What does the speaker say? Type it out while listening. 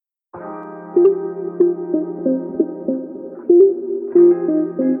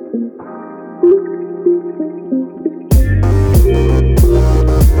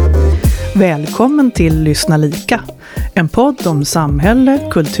Välkommen till Lyssna lika, en podd om samhälle,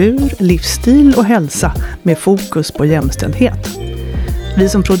 kultur, livsstil och hälsa med fokus på jämställdhet. Vi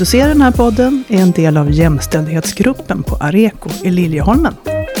som producerar den här podden är en del av jämställdhetsgruppen på Areko i Liljeholmen.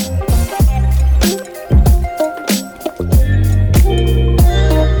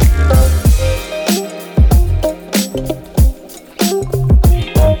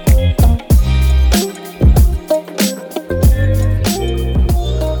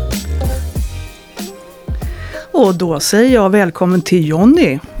 Och då säger jag välkommen till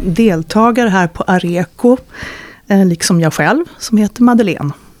Jonny, deltagare här på Areko, liksom jag själv som heter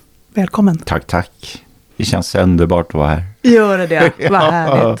Madeleine. Välkommen. Tack. Det känns underbart att vara här. Gör det, vad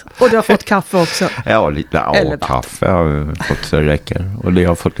härligt. Och du har fått kaffe också? Ja, lite kaffe har jag fått så det räcker. Och jag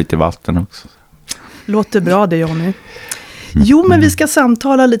har fått lite vatten också. Låter bra det, Jonny. Jo, men vi ska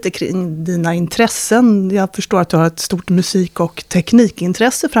samtala lite kring dina intressen. Jag förstår att du har ett stort musik- och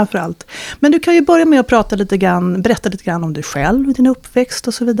teknikintresse framför allt. Men du kan ju börja med att berätta lite grann om dig själv, din uppväxt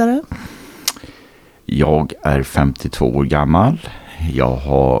och så vidare. Jag är 52 år gammal.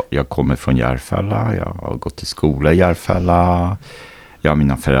 Jag kommer från Järfälla. Jag har gått i skola i Järfälla. Jag har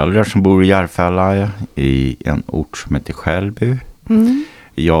mina föräldrar som bor i Järfälla i en ort som heter Skälby. Mm.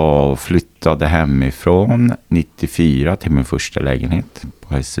 Jag flyttade hemifrån 94 till min första lägenhet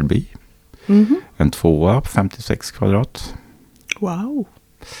på Hässelby. Mm-hmm. En tvåa på 56 kvadrat. Wow.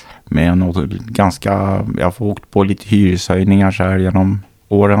 Men jag har åkt på lite hyreshöjningar så här genom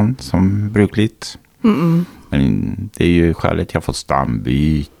åren som brukligt. Mm-mm. Men det är ju skälet. Jag har fått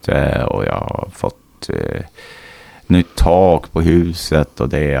stambyte och jag har fått nytt tak på huset och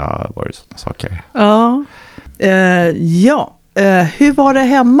det har varit sådana saker. Ja. Hur var det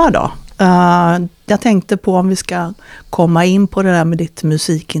hemma då? Jag tänkte på om vi ska komma in på det där med ditt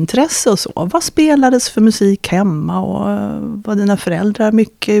musikintresse och så. Vad spelades för musik hemma och var dina föräldrar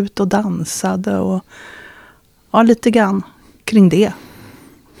mycket ute och dansade? Och, lite grann kring det.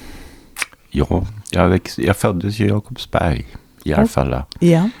 Ja, jag föddes i Jakobsberg i Järfälla.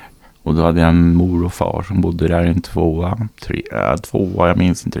 Ja. Och då hade jag en mor och far som bodde där i en tvåa, jag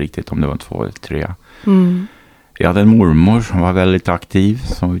minns inte riktigt om det var en 2 eller 3. Mm. Jag hade en mormor som var väldigt aktiv,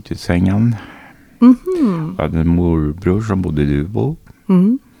 som var ute i sängen. Mm-hmm. Jag hade en morbror som bodde i Dubo.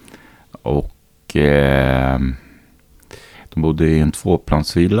 Mm. Och de bodde i en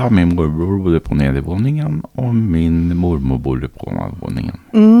 2-plansvilla. Min morbror bodde på nedervåningen och min mormor bodde på ovanvåningen.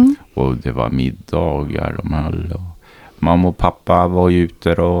 Mm. Och det var middagar de höll. Och mamma och pappa var ju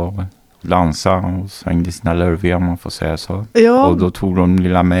ute och dansade och svängde sina lurviga, om man får säga så. Ja. Och då tog de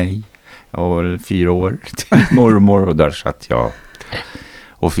lilla mig. Jag var 4 år till mormor och där satt jag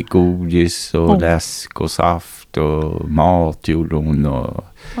och fick godis och läsk och saft och mat gjorde hon och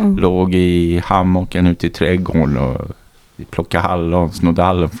låg i hammocken ute i trädgården och plockade hallon, snodde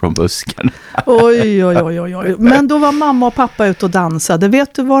hallon från busken. Oj. Men då var mamma och pappa ute och dansade.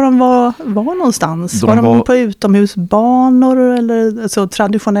 Vet du var de var någonstans? Var de på utomhusbanor eller alltså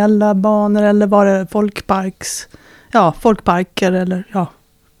traditionella banor eller var det folkparker eller ja?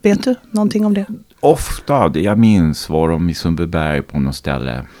 Vet du någonting om det? Ofta, det jag minns var de i Sundbyberg på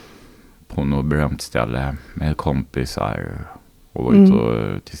något berömt ställe med kompisar och var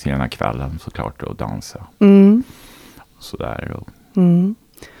ute till sena kvällen såklart och dansa. Mm. Och sådär.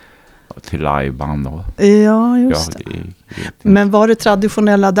 Och till liveband. Ja, just det. Men var det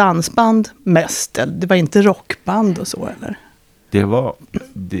traditionella dansband mest? Det var inte rockband och så, eller? Det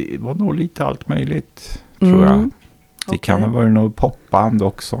var nog lite allt möjligt, tror jag. Det kan ha varit något popband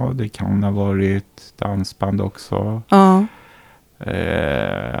också. Det kan ha varit dansband också. Ja.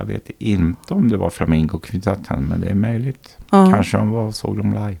 Jag vet inte om det var Flamingokvintetten, men det är möjligt. Kanske såg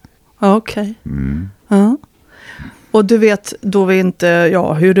de live. Okej. Mm. Ja. Och du vet då inte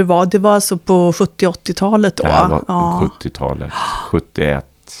hur det var. Det var alltså på 70-80-talet då? Det var på 70-talet. 71,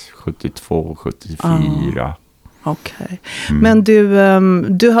 72, 74. Okej. Men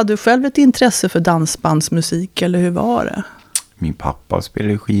du hade själv ett intresse för dansbandsmusik, eller hur var det? Min pappa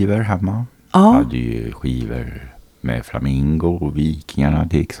spelade skivor hemma. Jag hade ju skivor med Flamingo och Vikingarna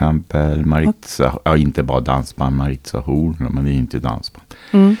till exempel. Maritza, inte bara dansband, Maritza Horn, men det är inte dansband.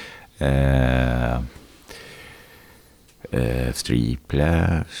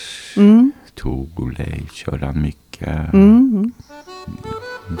 Striplers, Togolej körde han mycket.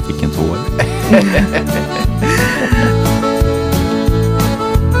 Fick en tår.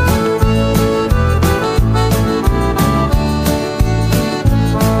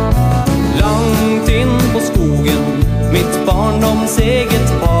 Långt in på skogen, mitt barndoms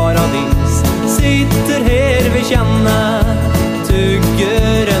eget paradis, sitter krafter här vi känna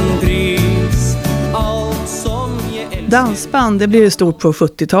tycker en pris allt som jag Dansband, det blev ju stort på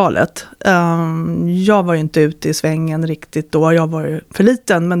 70-talet. Jag var ju inte ute i svängen riktigt då, jag var ju för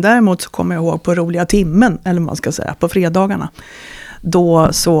liten. Men däremot så kommer jag ihåg på roliga timmen, eller vad man ska säga, på fredagarna. Då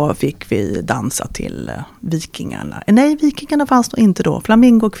så fick vi dansa till Vikingarna. Nej, Vikingarna fanns nog inte då.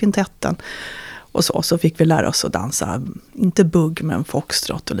 Flamingokvintetten. Och så fick vi lära oss att dansa, inte bugg men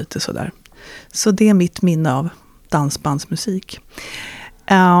foxtrot och lite sådär. Så det är mitt minne av dansbandsmusik.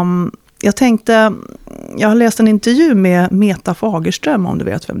 Jag tänkte, jag har läst en intervju med Meta Fagerström, om du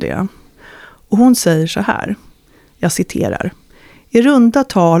vet vem det är. Och hon säger så här, jag citerar: i runda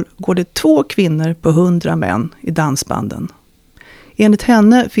tal går det 2 kvinnor på 100 män i dansbanden. Enligt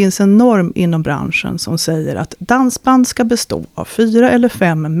henne finns en norm inom branschen som säger att dansband ska bestå av 4 eller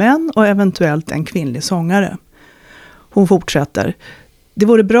 5 män och eventuellt en kvinnlig sångare. Hon fortsätter: det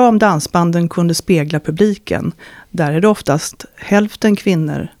vore bra om dansbanden kunde spegla publiken. Där är det oftast hälften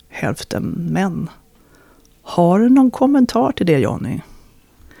kvinnor, hälften män. Har du någon kommentar till det, Johnny?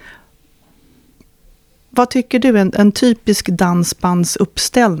 Vad tycker du en typisk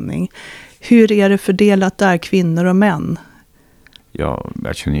dansbandsuppställning? Hur är det fördelat där, kvinnor och män? Ja,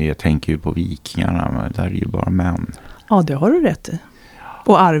 jag tänker ju på Vikingarna, men där är ju bara män. Ja, det har du rätt i.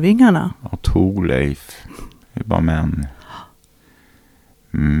 Och Arvingarna. Och Torleif, det är bara män.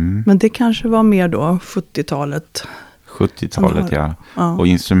 Mm. Men det kanske var mer då 70-talet. 70-talet, ja. Och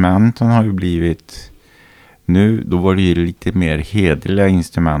instrumenten har ju blivit... Nu, då var det ju lite mer hederliga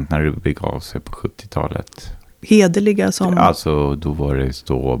instrument när det begav sig på 70-talet. Hederliga som... Alltså, då var det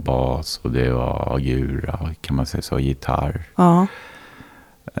ståbas och det var agura, kan man säga så, gitarr. Ja.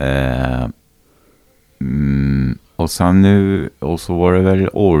 Och sen nu, och så var det väl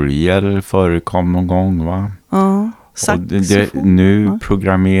orgel förekom någon gång, va? Ja. Och nu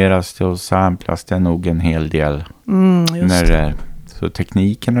programmeras det och samplas det nog en hel del. Så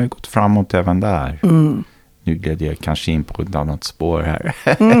tekniken har ju gått framåt även där. Nu gled jag kanske in på ett annat spår här.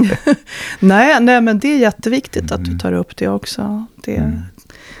 Nej, men det är jätteviktigt att du tar upp det också. Det är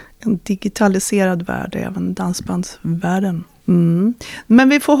en digitaliserad värld, även dansbandsvärlden. Men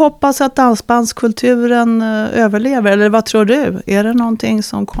vi får hoppas att dansbandskulturen överlever. Eller vad tror du? Är det någonting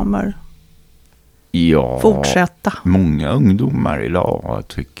som kommer fortsätta? Många ungdomar idag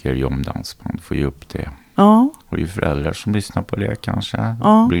tycker ju om dansband. Får ju upp det. Ja. Och ju föräldrar som lyssnar på det kanske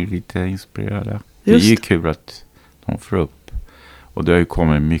blir lite inspirerade. Just. Det är ju kul att de får upp. Och det har ju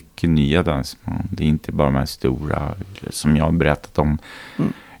kommit mycket nya dansband. Det är inte bara de här stora som jag har berättat om.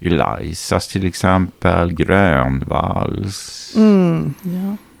 Elisas till exempel, Grönvalls.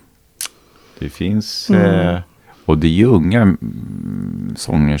 Ja. Det finns och det är ju unga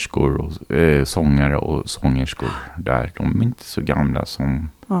sångerskor och sångare och sångerskor där. De är inte så gamla som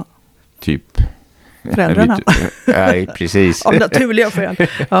typ föräldrarna. Nej, precis. Av naturliga skäl.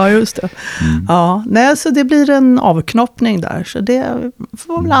 Ja, just det. Ja, nej, så det blir en avknoppning där. Så det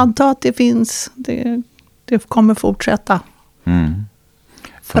får väl anta att det finns. Det kommer fortsätta.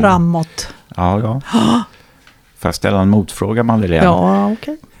 Framåt. Ja. Får jag ställa en motfråga, Madeleine? Ja,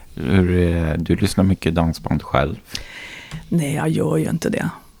 okej. Du lyssnar mycket dansband själv? Nej, jag gör ju inte det.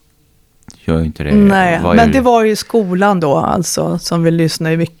 Gör inte det? Nej, men det var ju skolan då alltså som vi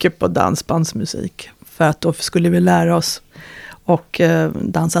lyssnade mycket på dansbandsmusik. För att då skulle vi lära oss och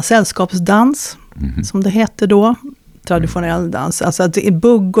dansa sällskapsdans, som det hette då. Traditionell dans. Alltså att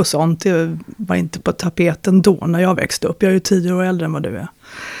bugg och sånt, det var inte på tapeten då när jag växte upp. Jag är ju 10 år äldre än vad du är.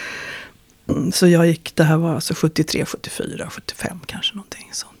 Så jag gick, det här var alltså 73, 74, 75 kanske någonting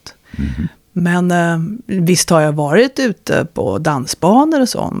sånt. Men visst har jag varit ute på dansbanor och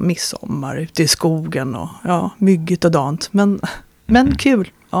så, midsommar ute i skogen och myggigt och dant. Men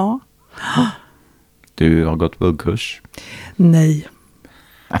kul, ja. Du har gått buggkurs? Nej,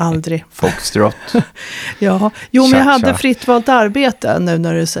 aldrig. Foxtrot? Ja, jo men jag hade fritt valt arbete nu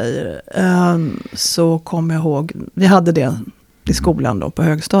när du säger. Så kommer jag ihåg, vi hade det i skolan då på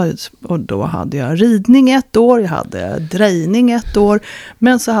högstadiet. Och då hade jag ridning 1 år, jag hade drejning 1 år.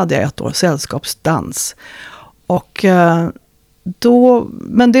 Men så hade jag 1 år sällskapsdans. Och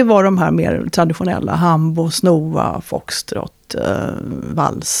men det var de här mer traditionella, hambo, snoa, foxtrot,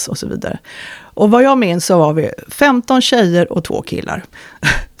 vals och så vidare. Och vad jag minns så var vi 15 tjejer och 2 killar.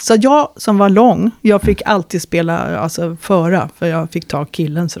 Så jag som var lång, jag fick alltid spela alltså föra, för jag fick ta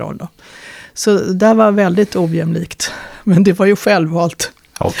killens roll då. Så det var väldigt ojämlikt. Men det var ju självvalt.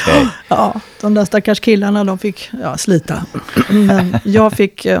 Okay. Ja, de där stackars killarna, de fick slita. Men jag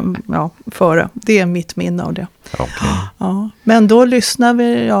fick före. Det är mitt minne av det. Okay. Ja. Men då lyssnade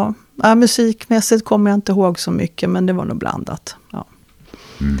vi, musikmässigt kommer jag inte ihåg så mycket, men det var nog blandat. Ja.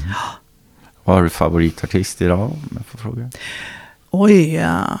 Vad har du favoritartist idag, om jag får fråga? Oj,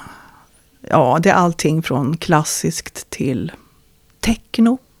 ja, det är allting från klassiskt till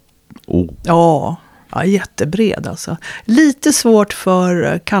techno. Ja, jättebred alltså. Lite svårt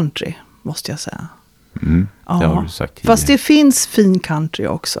för country, måste jag säga. Det har du sagt tidigare. Fast det finns fin country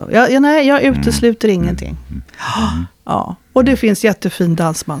också. Jag utesluter ingenting. Ja, och det finns jättefin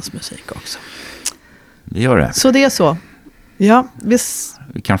dansbandsmusik också. Det gör det. Så det är så. Ja,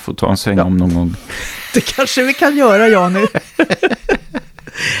 vi kan få ta en sväng om någon gång. Det kanske vi kan göra, Jani.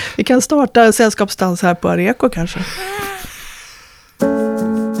 Vi kan starta sällskapsdans här på Areko kanske.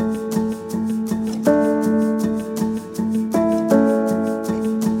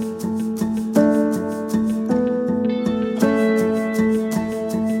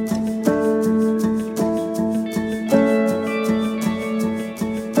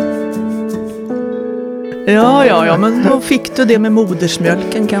 Ja, men då fick du det med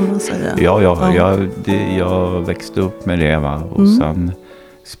modersmjölken, kan man säga. Jag växte upp med det, va? Och sen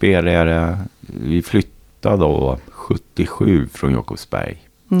spelade jag det. Vi flyttade då 77 från Jakobsberg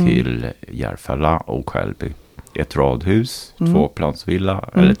till Järfälla och Skälby. Ett radhus, tvåplansvilla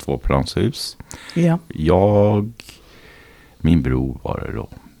eller tvåplanshus. Ja. Min bror var det då.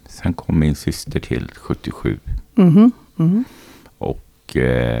 Sen kom min syster till 77. Och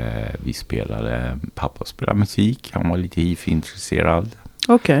vi spelade, pappa spelade musik, han var lite hifi-intresserad.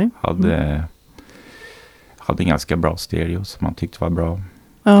 Okej. Hade en ganska bra stereo som han tyckte var bra.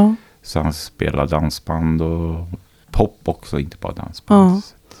 Ja. Så han spelade dansband och pop också, inte bara dansband. Ja.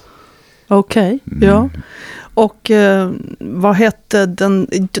 Okej, ja. Och vad hette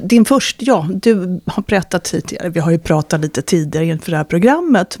din första, du har berättat tidigare, vi har ju pratat lite tidigare inför det här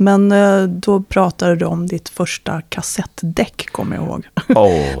programmet, men då pratade du om ditt första kassettdäck, kommer jag ihåg.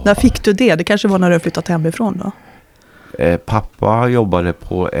 När fick du det? Det kanske var när du flyttat hemifrån då? Pappa jobbade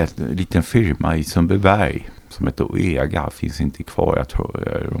på en liten firma i Sundbyberg som heter Oega, finns inte kvar, jag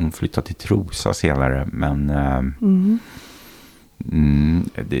tror de flyttade till Trosa senare, men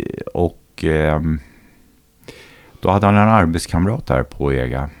då hade han en arbetskamrat där på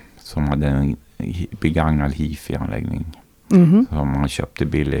Oega som hade en begagnad hifi-anläggning som han köpte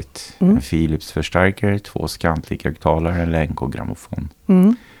billigt. En Philips förstärkare, 2 Scantlika-högtalare, en länk och grammofon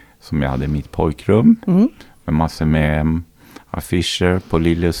som jag hade i mitt pojkrum med massor med affischer på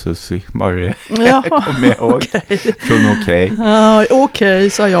Lille och Susie, bara det kommer jag ihåg. Från Okej. Ja, Okej,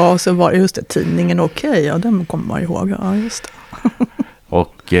 sa jag, och så var det just det, tidningen Okej, ja, den kommer man ihåg. Ja, just det.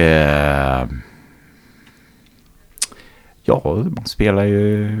 Och man spelar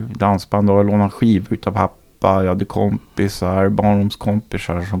ju dansband och lånar skivor utav pappa. Jag hade kompisar,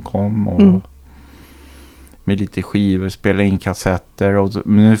 barndomskompisar som kom och med lite skivor, spela in kassetter. Och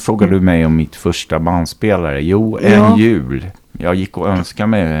nu frågar du mig om mitt första bandspelare. Jo, en jul. Jag gick och önskade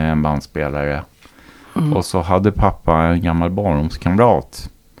mig en bandspelare. Och så hade pappa en gammal barndomskamrat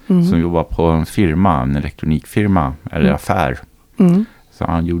som jobbade på en firma, en elektronikfirma eller affär. Så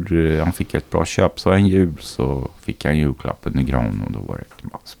han fick ett bra köp. Så en jul så fick han julklapp under gran och då var det en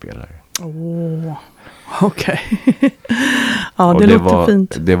bandspelare. Okej. Ja, det låter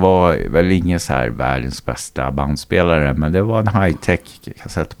fint. Det var väl ingen så här världens bästa bandspelare, men det var en high-tech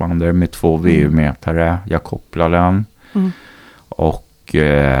kassettbandare med 2 VU-mätare. Jag kopplade den. Och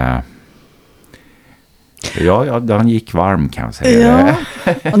den gick varm, kan jag säga.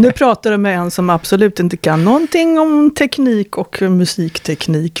 Ja, och nu pratar du med en som absolut inte kan någonting om teknik och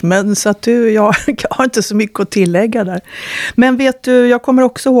musikteknik. Men så att jag har inte så mycket att tillägga där. Men vet du, jag kommer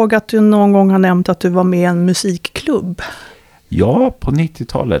också ihåg att du någon gång har nämnt att du var med i en musikklubb. Ja, på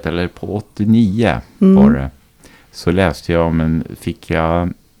 90-talet eller på 89 var det. Så läste jag fick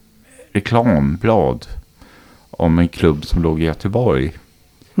jag reklamblad om en klubb som låg i Göteborg.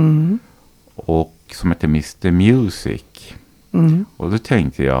 Och som heter Mr. Music. Och då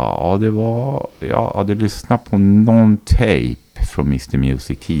tänkte jag, jag hade lyssnat på någon tape från Mr.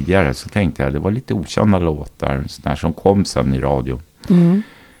 Music tidigare, så tänkte jag det var lite okända låtar som kom sen i radio.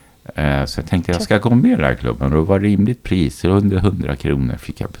 Så jag tänkte jag ska gå med i den här klubben, och det var rimligt pris, under 100 kronor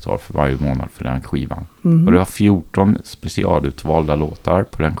fick jag betala för varje månad för den skivan. Och det var 14 specialutvalda låtar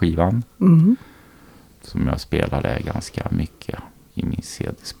på den skivan som jag spelade ganska mycket i min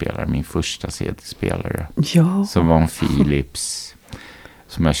CD-spelare, min första CD-spelare. Ja. Som var en Philips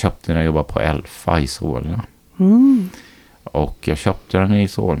som jag köpte när jag jobbade på Elfa i Solna. Och jag köpte den i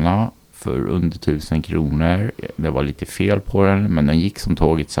Solna för under 1000 kronor. Det var lite fel på den, men den gick som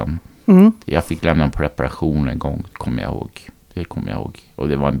tåget sen. Jag fick lämna den på reparation en gång, kommer jag ihåg. Det kommer jag ihåg. Och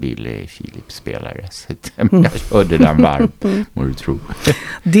det var en billig Philips-spelare. Så jag hörde den varmt, må du tro.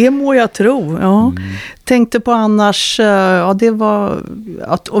 Det må jag tro, ja. Tänkte på annars, ja det var,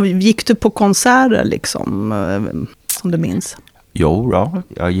 och gick du på konserter liksom, som du minns? Jo då,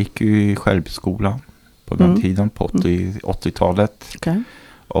 jag gick ju i självskolan på den tiden, på 80-talet. Okay.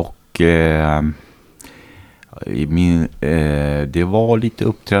 Och det var lite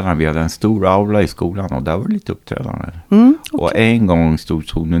uppträdande. Vi hade en stor aula i skolan och där var det lite uppträdande. Okay. Och en gång stod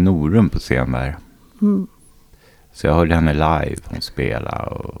Tone Norum på scen där. Så jag hörde henne live, hon spelade.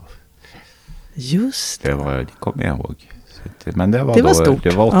 Och just det kommer jag ihåg. Men det var då, stort.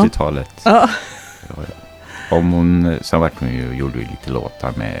 Det var 80-talet. Ja. Om hon, sen gjorde vi lite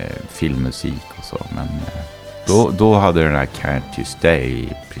låtar med filmmusik och så. Men då hade den här Can't You Stay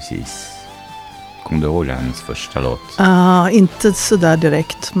precis. Kom du ihåg hennes första låt? Inte så där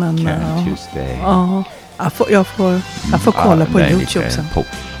direkt, men Can't You Stay. Jag får kolla på YouTube sen.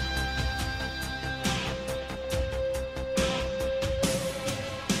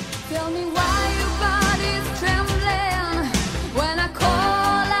 Tell me why your body's trembling when I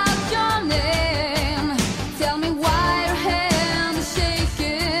call out your name. Tell me why your hand is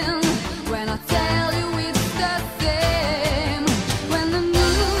shaking when I tell you it's the same. When the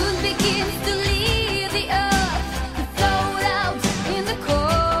moon begins to leave the earth to float out in the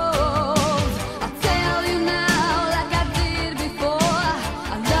cold, I'll tell you now like I did before,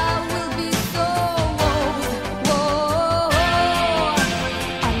 our love will be so old.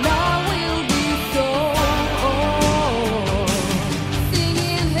 Our love will be so old.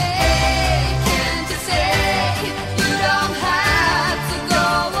 Singing, hey, can't you say you don't have to go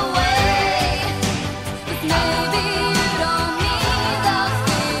away? 'Cause maybe you don't need those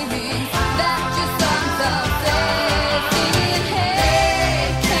feelings that your sometimes say. Singing,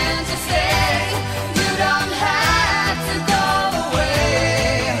 hey, can't you say you don't have to go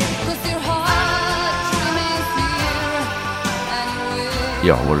away? 'Cause your heart remains here and it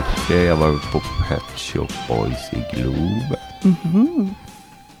will. Jag var på Pet Shop Boys i Globen.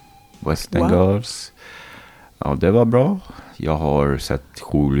 Western Girls. Ja, det var bra. Jag har sett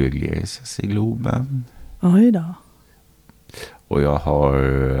Julio Iglesias i Globen. Oj då. Och jag har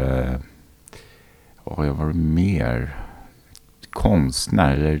varit mer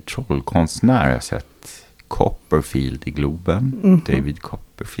konstnär eller trollkonstnär. Jag har sett Copperfield i Globen. David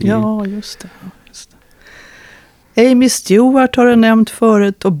Copperfield. Ja, just det. Amy Stewart har du nämnt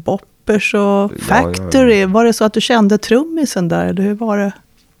förut, och Boppers och Factory. Ja. Var det så att du kände trummisen där, eller hur var det?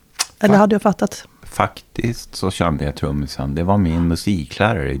 Eller hade jag fattat? Faktiskt så kände jag trummisen. Det var min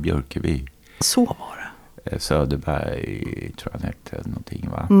musiklärare i Björkeby. Så var det. Söderberg, tror jag hette någonting,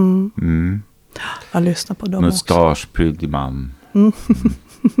 va? Jag lyssnar på dem Mustaschprydd man.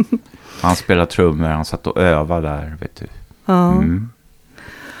 Han spelade trummor, han satt och övade där, vet du.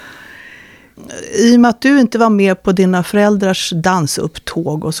 I och med att du inte var med på dina föräldrars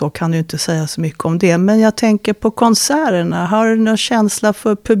dansupptåg och så, kan du inte säga så mycket om det. Men jag tänker på konserterna. Har du någon känsla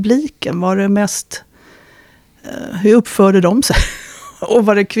för publiken? Var det mest... hur uppförde de sig? Och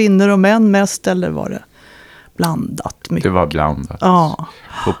var det kvinnor och män mest, eller var det blandat? Mycket? Det var blandat. Ja.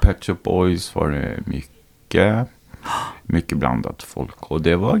 På Pet Shop Boys var det mycket blandat folk. Och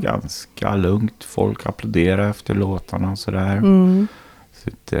det var ganska lugnt. Folk applåderade efter låtarna och sådär.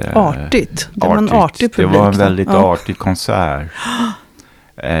 Artigt. Det var en artig publik. Det var en väldigt artig konsert.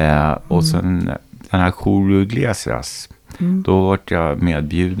 Och sen den här Julio Iglesias. Då var jag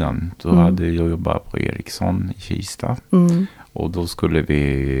medbjuden. Då hade jag jobbat på Ericsson i Kista. Och då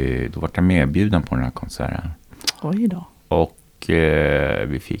var jag medbjuden på den här konserten. Oj då. Och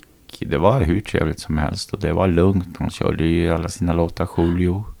det var hur trevligt som helst. Och det var lugnt. Han körde ju alla sina låtar,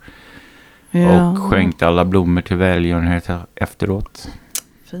 Julio. Ja. Och skänkte alla blommor till välgörenhet efteråt.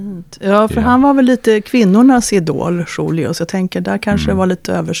 Fint. Ja, för han var väl lite kvinnornas idol, Julio. Så jag tänker, där kanske det var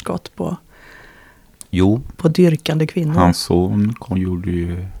lite överskott på dyrkande kvinnor. Hans son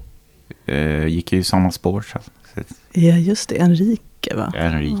gick ju i samma spår. Ja, just det. Enrique, va?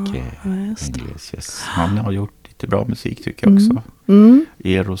 Enrique Iglesias. Han har gjort lite bra musik, tycker jag också.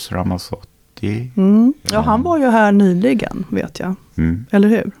 Eros Ramazzotti. Ja, han var ju här nyligen, vet jag. Eller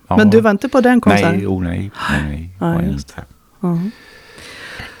hur? Ja. Men du var inte på den konserten? Nej. Ja, just det.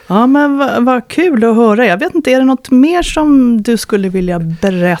 Ja, men vad kul att höra. Jag vet inte, är det något mer som du skulle vilja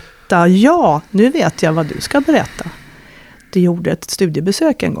berätta? Ja, nu vet jag vad du ska berätta. Du gjorde ett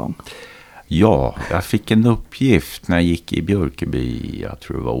studiebesök en gång. Ja, jag fick en uppgift när jag gick i Björkeby. Jag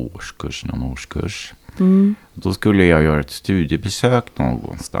tror det var någon årskurs. Då skulle jag göra ett studiebesök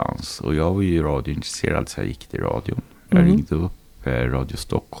någonstans. Och jag var ju radiointresserad, så jag gick till radion. Jag ringde upp Radio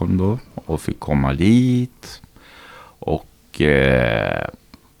Stockholm då och fick komma dit. Och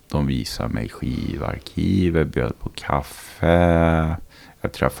de visade mig skivarkivet, bjöd på kaffe.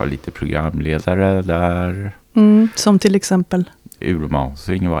 Jag träffade lite programledare där. Som till exempel?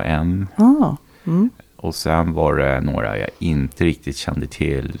 Urmasing var en. Och sen var det några jag inte riktigt kände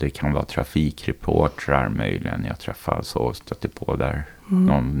till. Det kan vara trafikreportrar möjligen. Jag träffade så stötte på där.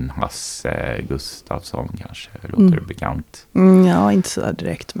 Någon Hasse Gustafsson kanske. Låter det bekant? Ja, inte så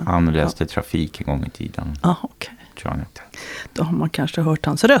direkt. Men, han läste trafik en gång i tiden. Okej. Tror jag inte. Då har man kanske hört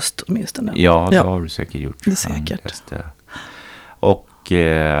hans röst åtminstone. Ja, det har du säkert gjort. Det är säkert. Och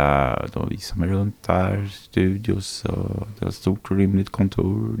de visar mig runt där. Studios. Och det är ett stort och rymligt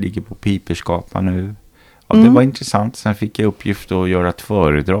kontor. Ligger på Pipersgatan nu. Ja, det var intressant. Sen fick jag uppgift att göra ett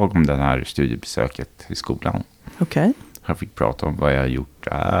föredrag om det här studiebesöket i skolan. Okej. Jag fick prata om vad jag gjort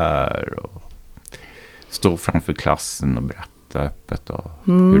där. Och stå framför klassen och berätta öppet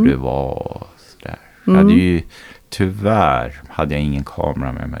hur det var. Och sådär. Jag hade ju, tyvärr hade jag ingen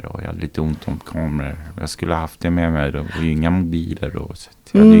kamera med mig då. Jag hade lite ont om kameror. Jag skulle ha haft det med mig då. Det var ju inga mobiler då. Så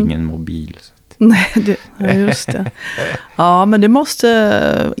jag hade ju ingen mobil. Så Nej, just det. Ja, men det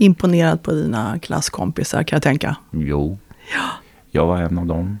måste imponerat på dina klasskompisar kan jag tänka. Jo. Ja. Jag var en av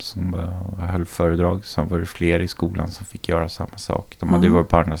dem som höll föredrag. Sen var det fler i skolan som fick göra samma sak. De hade varit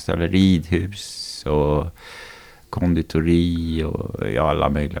på andra ställen. Ridhus och konditori och alla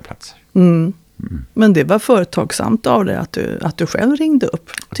möjliga platser. Men det var företagsamt av dig att du själv ringde upp.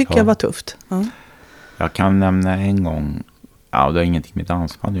 Tycker jag var tufft. Ja. Jag kan nämna en gång. Ja, det har ingenting med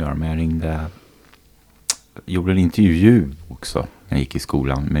dansband att göra. Men jag gjorde en intervju också när jag gick i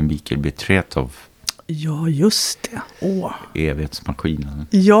skolan med Mikael Betretov. Ja, just det. Evighetsmaskinen.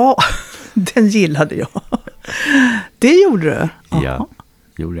 Ja, den gillade jag. Det gjorde du? Ja,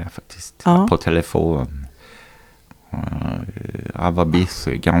 gjorde jag faktiskt. På telefon. Han var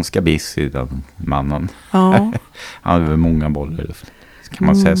busy, ganska busy den mannen. Ja. Han hade väl många bollar. Kan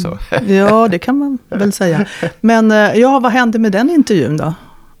man säga så? Ja, det kan man väl säga. Men vad hände med den intervjun då?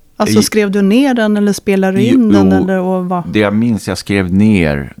 Alltså skrev du ner den eller spelade du in den? Eller, och vad? Det jag minns, jag skrev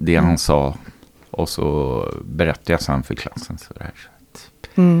ner det han sa. Och så berättade jag sen för klassen. Sådär.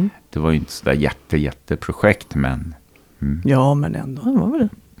 Det var ju inte sådär jätteprojekt, men... Ja, men ändå var det.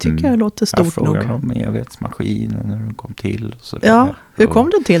 Tycker jag låter stort nog. Jag frågade om evighetsmaskinen när den kom till. Och sådär. Ja, hur kom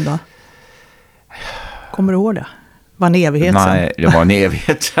den till då? Kommer du ihåg det? Var en evighet sen? Nej, det var en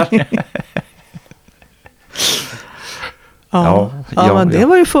evighet sen. Men det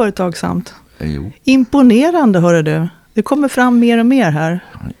var ju företagsamt. Jo. Imponerande, hörde du. Det kommer fram mer och mer här.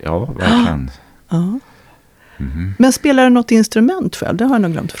 Ja, verkligen. Men spelar du något instrument själv? Det har jag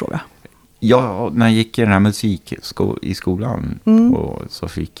nog glömt att fråga. Ja, när jag gick i den här musik i skolan och så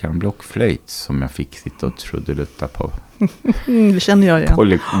fick jag en blockflöjt som jag fick sitta och trudelutta på. Det känner jag igen. På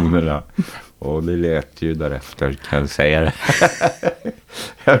lektionerna. Och det lät ju därefter, kan jag säga det.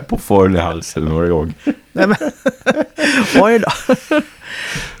 Jag höll på forn i halsen några gånger. Nej, men. Oj då.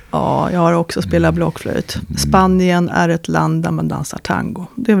 Ja, jag har också spelat blockflöjt. Spanien är ett land där man dansar tango.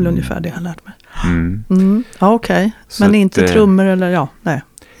 Det är väl ungefär det jag har lärt mig. Ja, okej. Men inte trummor eller nej.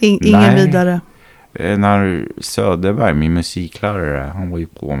 Ingen vidare. När Söderberg, min musiklärare, han var ju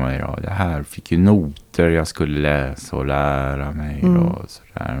på mig då. Det här fick ju noter jag skulle läsa och lära mig och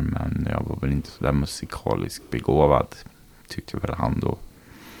sådär. Men jag var väl inte sådär musikaliskt begåvad, tyckte väl han då.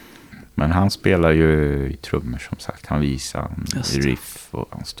 Men han spelar ju i trummor som sagt. Han visade riff och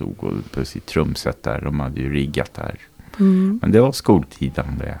han stod på sitt trumset där. De hade ju riggat där. Men det var skoltiden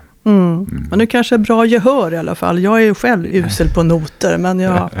det. Men du kanske är bra gehör i alla fall. Jag är ju själv usel på noter, men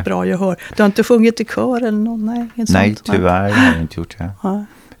jag har bra gehör. Du har inte sjungit i kör eller någon? Nej, tyvärr har jag inte gjort det. Ja.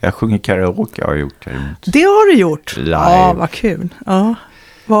 Jag sjunger karaoke, har jag gjort däremot. Det har du gjort? Live. Ja, vad kul. Ja.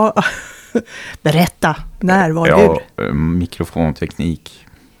 Berätta, när, var, hur? Mikrofonteknik.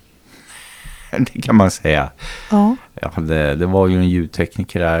 Det kan man säga. Ja. Det var ju en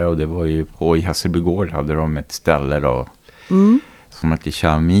ljudtekniker där och det var ju på i Hasselbygård hade de ett ställe då. Som hette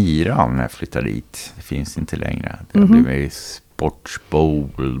Chamiran när jag flyttade dit. Det finns inte längre. Det har blivit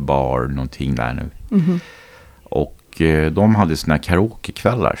sportsbowl, bar, någonting där nu. Och de hade såna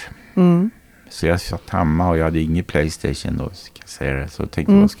karaokekvällar. Så jag satt hemma och jag hade ingen Playstation då, så kan jag säga det. Så jag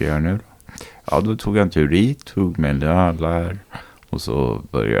tänkte, vad ska jag göra nu då? Ja, då tog jag en teori, tog med där. Och så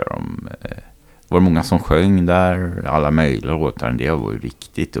började de... var det många som sjöng där. Alla möjliga låtar. Det var ju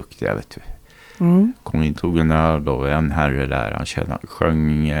riktigt duktiga, vet du. Kom in, tog en öl och en herre där. Han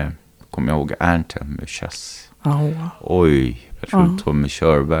sjöng, kommer jag ihåg, Anthem med Chess. Oj, jag tror Tommy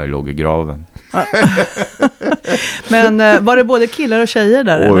Körberg låg i graven. Men var det både killar och tjejer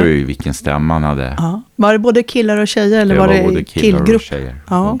där? Oj, eller? vilken stämma han hade. Var det både killar och tjejer? Eller var det både killar killgrupp? och tjejer.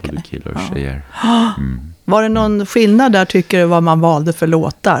 Både killar och tjejer. Var det någon skillnad där, tycker du, vad man valde för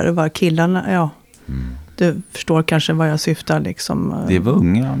låtar? Var killarna, ja. Du förstår kanske vad jag syftar liksom. Det var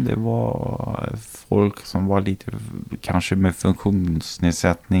unga, det var folk som var lite kanske med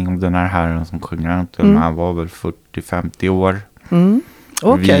funktionsnedsättning, och den här herren som sjöng runt, han var väl 40-50 år.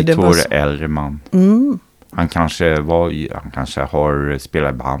 Okay, det var äldre man. Han kanske har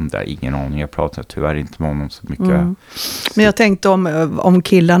spelat band där, ingen aning. Jag pratar tyvärr inte med honom så mycket. Men jag tänkte om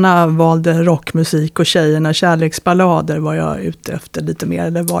killarna valde rockmusik och tjejerna kärleksballader, var jag ute efter lite mer,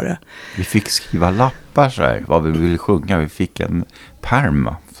 eller var det? Vi fick skriva lappar så här, vad vi ville sjunga. Vi fick en pärm,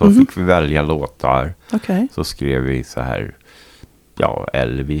 så fick vi välja låtar. Okay. Så skrev vi så här, ja,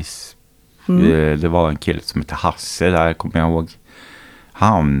 Elvis. Det var en kille som hette Hasse där, kommer jag ihåg.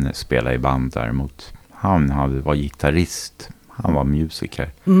 Han spelade i band däremot. Han var gitarrist. Han var musiker.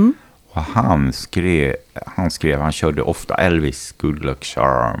 Och han körde ofta Elvis, Good Luck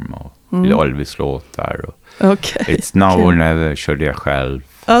Charm och Elvis-låtar. Okay. It's Now or Never körde jag själv.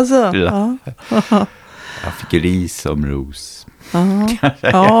 Alltså, Jag fick ris som ros.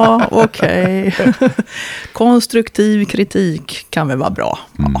 Ja, okej. Konstruktiv kritik kan väl vara bra,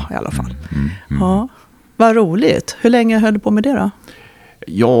 i alla fall. Ja. Vad roligt. Hur länge höll du på med det då?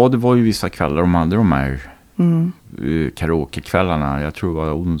 Ja, det var ju vissa kvällar de hade de här karaokekvällarna. Jag tror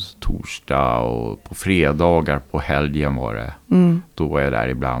det var torsdag och på fredagar på helgen var det. Då var jag där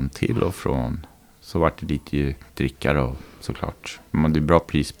ibland till och från. Så var det lite dricka då, såklart. Men det är bra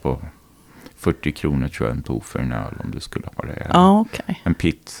pris på 40 kronor tror jag en tog för en öl om du skulle ha det. Okay. En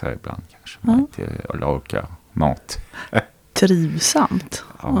pizza ibland kanske. Eller orka mat. Trivsamt.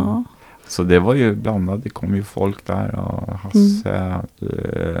 Ja. Så det var ju blandat, det kom ju folk där och Hasse,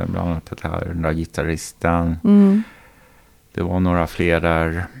 bland annat den där gitarristen. Det var några fler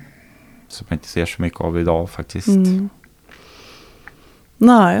där som jag inte ser så mycket av idag faktiskt.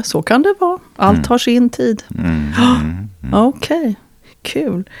 Nej, så kan det vara. Allt har sin tid. Okej,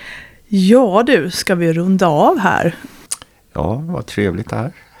 kul. Ja du, ska vi runda av här? Ja, vad trevligt det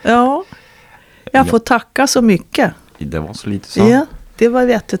här. Ja, jag får tacka så mycket. Det var så lite så. Ja. Det var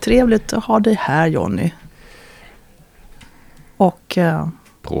jättetrevligt att ha dig här, Johnny. Och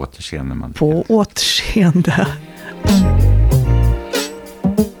på återseende. På återseende.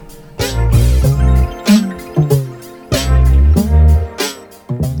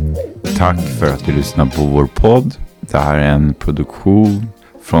 Tack för att du lyssnar på vår podd. Det här är en produktion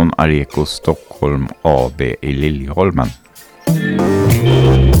från Areko Stockholm AB i Liljeholmen.